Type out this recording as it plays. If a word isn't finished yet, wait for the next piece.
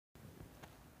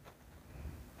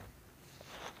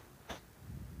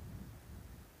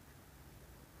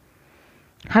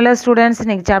Hello students,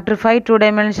 இன்னைக்கு chapter 5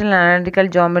 2-dimensional analytical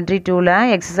geometry 2ல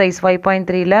exercise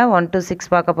 5.3ல 1 to 6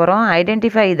 பார்க்க போகிறோம்.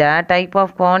 Identify the type of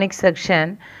conic section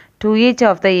to each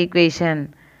of the equation.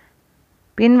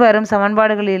 பின்வரும்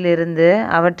சமன்பாடுகளிலிருந்து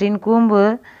அவற்றின் கூம்பு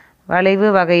வளைவு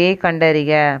வகையை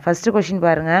கண்டறிக. ஃபர்ஸ்ட் கொஷின்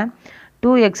பாருங்க.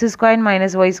 2x²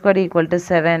 minus y² equal to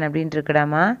 7 அப்படின்ட்டு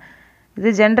இருக்குடாமா.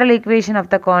 இது general equation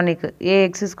of the கானிக்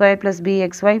ax² plus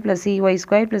bxy plus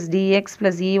cy² plus dx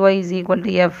plus ey is equal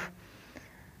to f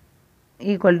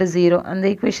equal to 0. அந்த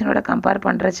ஈக்குவேஷனோட கம்பேர்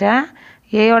பண்ணுறச்ச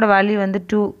ஏயோட வேல்யூ வந்து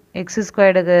 2 x²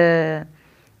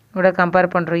 ஓட கம்பேர்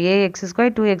பண்ணுறோம். ax²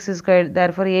 2x²,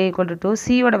 therefore a equal to 2.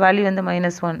 சியோட value வந்து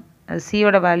 -1, அது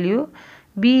சியோட வேல்யூ.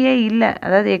 பிஏ இல்லை,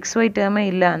 அதாவது xy டேர்மே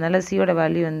இல்லை, அதனால் சியோட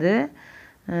வேல்யூ வந்து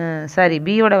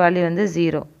பியோட வேல்யூ வந்து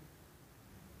 0.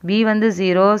 பி வந்து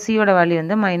 0, சியோட வேல்யூ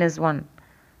வந்து -1.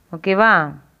 ஓகேவா?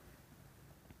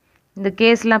 இந்த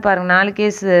கேஸ்லாம் பாருங்கள், 4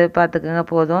 கேஸ் பார்த்துக்குங்க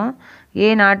போதும். a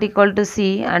not equal to c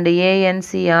and a and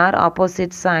c are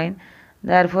opposite sign,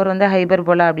 therefore வந்து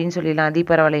ஹைபர்போலா அப்படின்னு சொல்லிடலாம்,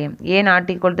 அதிபரவளையம். a not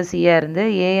equal to c இருந்து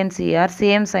a and c are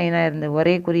same சைனாக இருந்து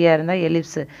ஒரே குறியாக இருந்தால்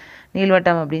எலிப்ஸ்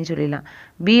நீள்வட்டம் அப்படின்னு சொல்லிடலாம்.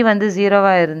 b வந்து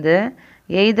 0வாக இருந்து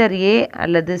எய்தர் a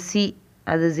அல்லது c,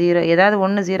 அது 0, ஏதாவது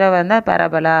ஒன்று 0வாக இருந்தால்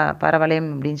பரவளையம்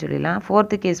அப்படின்னு சொல்லிடலாம்.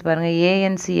 ஃபோர்த்து கேஸ் பாருங்கள், a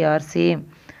and c are same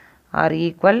R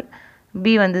equal,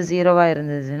 B வந்து 0வாக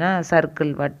இருந்துச்சுன்னா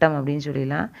சர்க்கிள் வட்டம் அப்படின்னு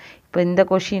சொல்லிடலாம். இப்போ இந்த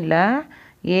கொஷினில்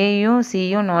ஏயும்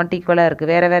சியும் நாட் ஈக்குவலாக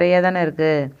இருக்குது, வேறு வேறையாக தானே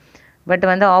இருக்குது, பட்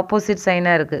வந்து ஆப்போசிட்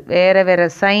சைனாக இருக்குது, வேறு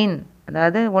சைன்,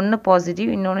 அதாவது ஒன்று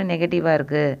பாசிட்டிவ் இன்னொன்று நெகட்டிவாக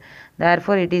இருக்குது.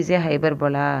 Therefore it is a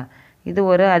hyperbola, இது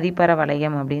ஒரு அதிபர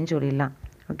வளையம் அப்படின்னு சொல்லிடலாம்.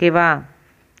 ஓகேவா?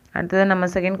 அடுத்தது நம்ம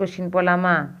செகண்ட் கொஷின்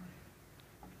போகலாமா?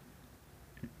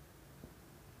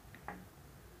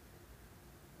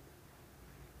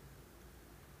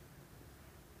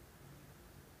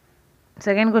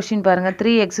 செகண்ட் கொஸ்டின் பாருங்கள்.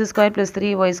 3x² plus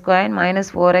 3y² minus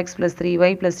 4x plus 3y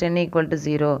plus 10 equal to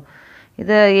 0.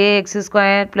 இது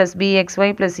ax² plus bxy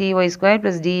plus cy²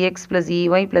 plus dx plus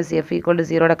ey plus f equal to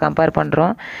 0 compare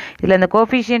பண்ணுறோம். இதில் இந்த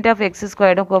கோஃபிஷியன்ட் ஆஃப்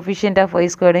x²டும் கோஃபிஷியன்ட் ஆஃப்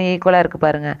y²டும் ஈக்குவலாக இருக்குது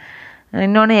பாருங்கள்.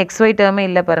 இன்னொன்று xy டேர்மே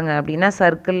இல்லை பாருங்கள், அப்படின்னா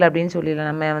சர்க்கிள் அப்படின்னு சொல்லிடலாம்.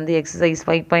 நம்ம வந்து எக்ஸசைஸ்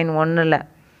 5.1ல்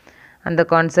அந்த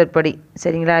கான்செப்ட் படி,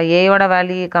 சரிங்களா? ஏயோட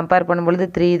வேல்யூ கம்பேர் பண்ணும்பொழுது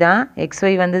 3 தான்,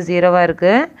 xy வந்து 0வாக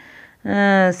இருக்குது,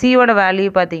 சியோட வேல்யூ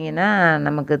பார்த்தீங்கன்னா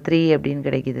நமக்கு 3 அப்படின்னு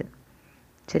கிடைக்குது.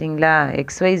 சரிங்களா?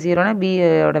 xy 0னா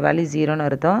பியோட வேல்யூ 0ன்னு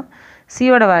அர்த்தம்,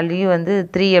 சியோட வேல்யூ வந்து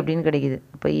 3 அப்படின்னு கிடைக்குது.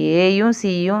 இப்போ ஏயும்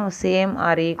சியும் சேம்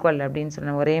ஆர் ஈக்குவல் அப்படின்னு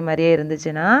சொன்ன ஒரே மாதிரியே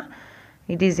இருந்துச்சுன்னா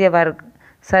இட் இஸ் ஏ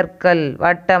சர்க்கிள்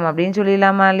வட்டம் அப்படின்னு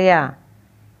சொல்லிடலாமா இல்லையா?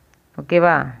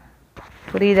 ஓகேவா?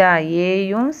 புரியுதா?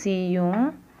 ஏயும் சியும்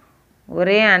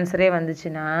ஒரே ஆன்சரே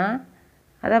வந்துச்சுன்னா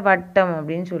அதை வட்டம்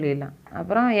அப்படின்னு சொல்லிடலாம்.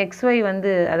 அப்புறம் xy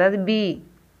வந்து, அதாவது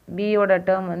பியோட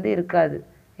டேர்ம் வந்து இருக்காது,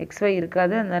 xy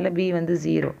இருக்காது, அதனால b வந்து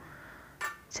 0.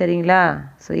 சரிங்களா?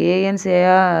 So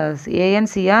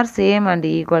ஏஎன்சிஆர் same and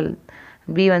equal,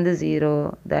 b வந்து 0,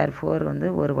 தேர்ஃபோர் வந்து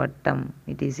ஒரு வட்டம்,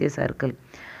 இட் இஸ் ஏ சர்க்கிள்.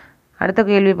 அடுத்த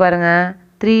கேள்வி பாருங்கள்.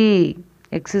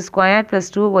 3x² plus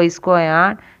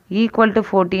 2y² equal to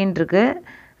 14 இருக்குது.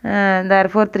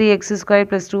 therefore 3x²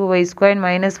 plus 2y²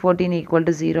 minus 14 equal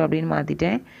to 0 அப்படின்னு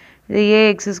மாற்றிட்டேன். இது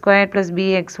ax² plus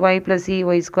bxy plus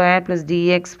cy² plus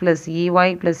dx plus ey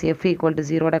plus f equal to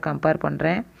 0 compare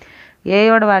பண்ணுறேன்.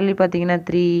 ஏயோட வேல்யூ பார்த்தீங்கன்னா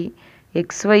 3,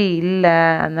 xy இல்லை,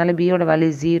 அதனால பியோட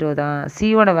வேல்யூ 0 தான்,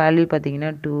 சியோட வேல்யூ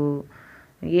பார்த்தீங்கன்னா 2,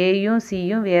 ஏயும்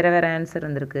சியும் வேறு ஆன்சர்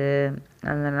வந்திருக்கு,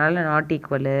 அதனால் நாட்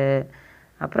ஈக்குவலு.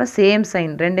 அப்புறம் சேம்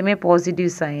சைன், ரெண்டுமே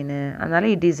பாசிட்டிவ் சைனு,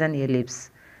 அதனால் இட் இஸ் அன் எலிப்ஸ்,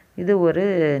 இது ஒரு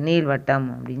நீள்வட்டம்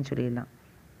அப்படின்னு சொல்லிடலாம்.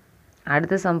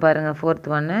 அடுத்த சம் பாருங்கள், ஃபோர்த்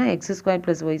ஒன்று. x²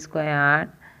 plus y²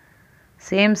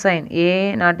 same sign, a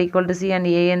not equal to C and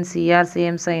a and c R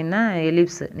same சைன்னா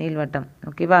ellipse நீள்வட்டம்.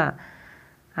 ஓகேவா?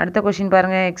 அடுத்த கொஷின்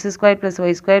பாருங்கள். x² plus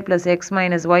y² plus x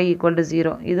minus y equal to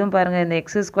 0. இதுவும் பாருங்கள், இந்த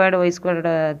x²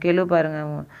 y² கெழு பாருங்கள்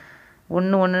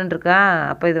 1 இருக்கா,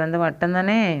 அப்போ இது வந்து வட்டம்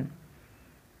தானே.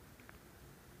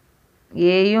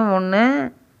 ஏயும் 1,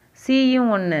 சியும்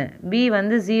 1, பி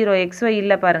வந்து 0, xy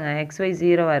இல்லை பாருங்கள், xy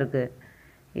 0வாக இருக்குது.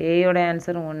 ஏயோட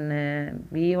ஆன்சர் 1,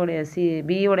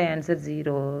 பியோட ஆன்சர்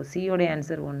 0, சியோட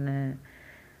answer 1,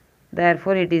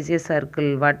 therefore it is a circle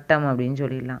வட்டம் அப்படின்னு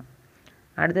சொல்லிடலாம்.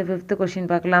 அடுத்த ஃபிஃப்த்து கொஷின்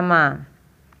பார்க்கலாமா?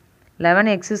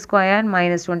 11x²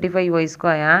 minus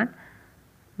 25y²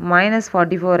 minus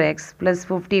 44x plus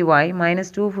 50y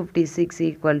minus 256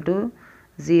 equal to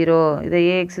 0. இதை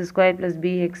ax² plus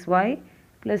bxy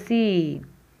plus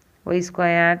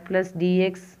cy² plus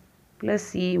dx plus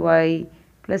ey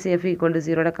plus f equal to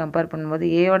 0 compare பண்ணும்போது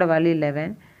ஏயோட value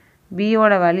 11,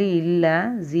 பியோட value இல்லை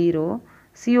 0,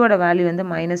 சியோட வேல்யூ வந்து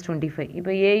 -25.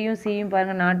 இப்போ ஏயும் சியும்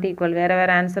பாருங்கள் நாட் ஈக்குவல்,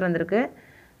 வேறு ஆன்சர் வந்திருக்கு,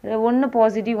 ஒன்று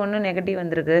பாசிட்டிவ் ஒன்று நெகட்டிவ்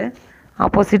வந்திருக்கு,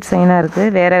 ஆப்போசிட் சைனாக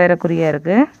இருக்குது, வேறு வேறு குறியாக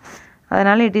இருக்குது.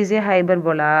 அதனால் it is a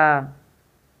hyperbola.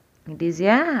 It is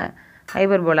a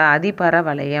hyperbola, அதிபர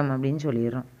வளையம் அப்படின்னு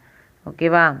சொல்லிடுறோம்.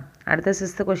 ஓகேவா? அடுத்த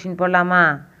 6th கொஷின் போடலாமா?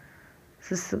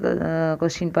 6th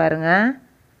கொஷின் பாருங்கள்.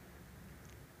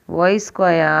 y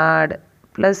squared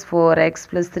plus 4x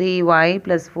plus 3y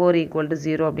plus 4 equal to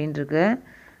 0 அப்படின்ட்டுருக்கு.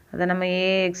 அதை நம்ம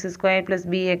ax square plus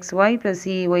bxy plus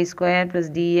cy square plus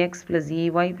dx plus ey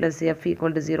plus f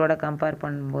equal to 0ட compare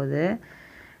பண்ணும்போது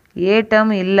a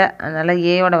டேர்ம் இல்லை, அதனால்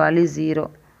ஏயோட value 0.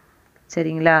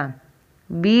 சரிங்களா?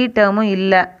 b டேர்மும்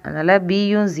இல்லை, அதனால்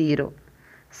பியும் 0.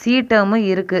 c டேர்மும்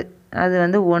இருக்குது, அது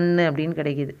வந்து 1 அப்படின்னு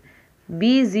கிடைக்கிது.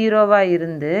 b 0வாக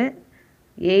இருந்து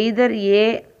எய்தர் a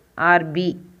ஆர் b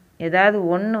ஏதாவது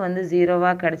ஒன்று வந்து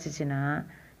 0வாக கிடச்சிச்சின்னா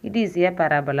இட் இஸ் ஏ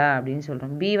பராபலா அப்படின்னு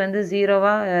சொல்கிறோம். b வந்து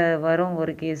 0வாக வரும்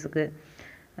ஒரு கேஸுக்கு,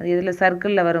 அது இதில்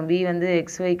சர்க்கிளில் வரும். b வந்து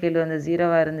xy கேள்வி வந்து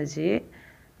 0வாக இருந்துச்சு,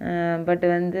 பட்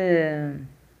வந்து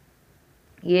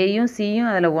ஏயும்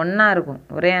சியும் அதில் ஒன்றா இருக்கும்,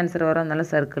 ஒரே ஆன்சர் வரும், அதனால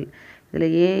சர்க்கிள்.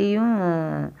 இதில் ஏயும்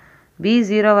b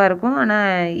 0வாக இருக்கும்,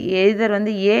 ஆனால் எய்தர்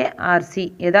வந்து a ஆர் சி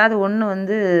ஏதாவது ஒன்று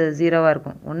வந்து 0வாக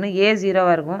இருக்கும். ஒன்று a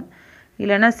 0வாக இருக்கும்,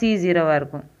 இல்லைன்னா c 0வாக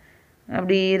இருக்கும்.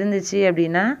 அப்படி இருந்துச்சு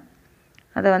அப்படின்னா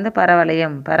அதை வந்து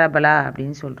பரவளையம், பரபலா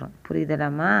அப்படின்னு சொல்கிறோம்.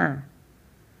 புரியுதுடாமா?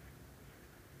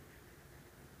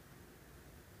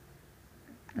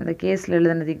 அந்த கேஸில்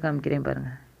எழுதுனதையும் காமிக்கிறேன்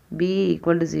பாருங்கள். b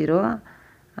equal to 0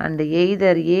 and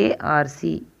either a R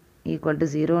C equal to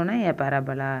 0னா A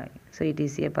பரபலா. So it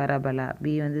is a பரபலா.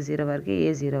 b வந்து 0வாக இருக்குது,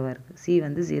 a 0வாக இருக்குது, c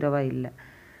வந்து 0வாக இல்லை.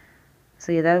 ஸோ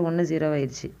ஏதாவது ஒன்று 0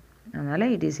 ஆயிடுச்சு,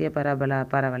 அதனால் இட் இஸ் ஏ பரபலா,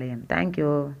 பரவளையம்.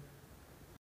 தேங்க்யூ.